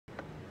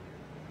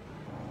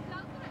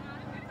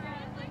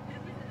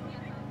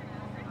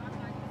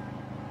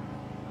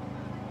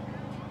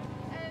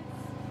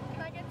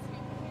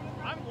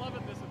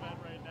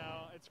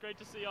great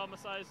to see all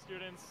Messiah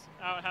students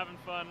out having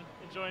fun,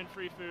 enjoying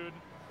free food.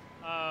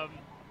 I'm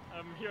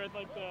here at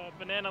like the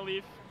Banana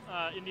Leaf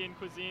Indian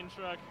cuisine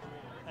truck,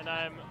 and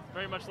I'm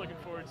very much looking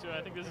forward to it.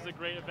 I think this is a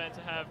great event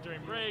to have during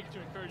break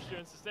to encourage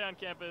students to stay on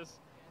campus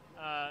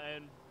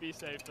and be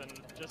safe and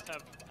just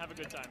have a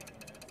good time.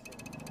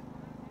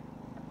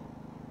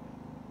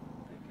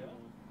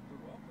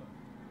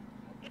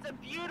 It's a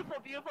beautiful,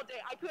 beautiful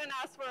day. I couldn't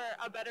ask for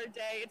a better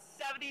day. It's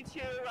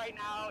 72 right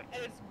now,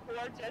 and it's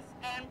gorgeous.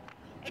 And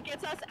it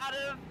gets us out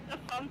of the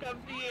funk of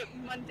the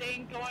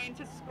mundane going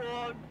to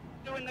school,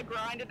 doing the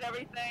grind and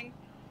everything.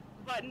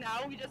 But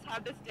now we just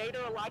have this day to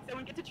relax, and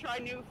we get to try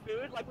new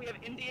food. Like we have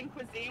Indian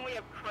cuisine, we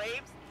have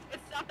crepes.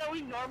 It's stuff that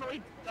we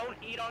normally don't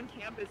eat on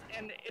campus,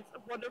 and it's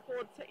wonderful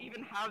to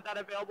even have that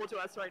available to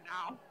us right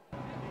now.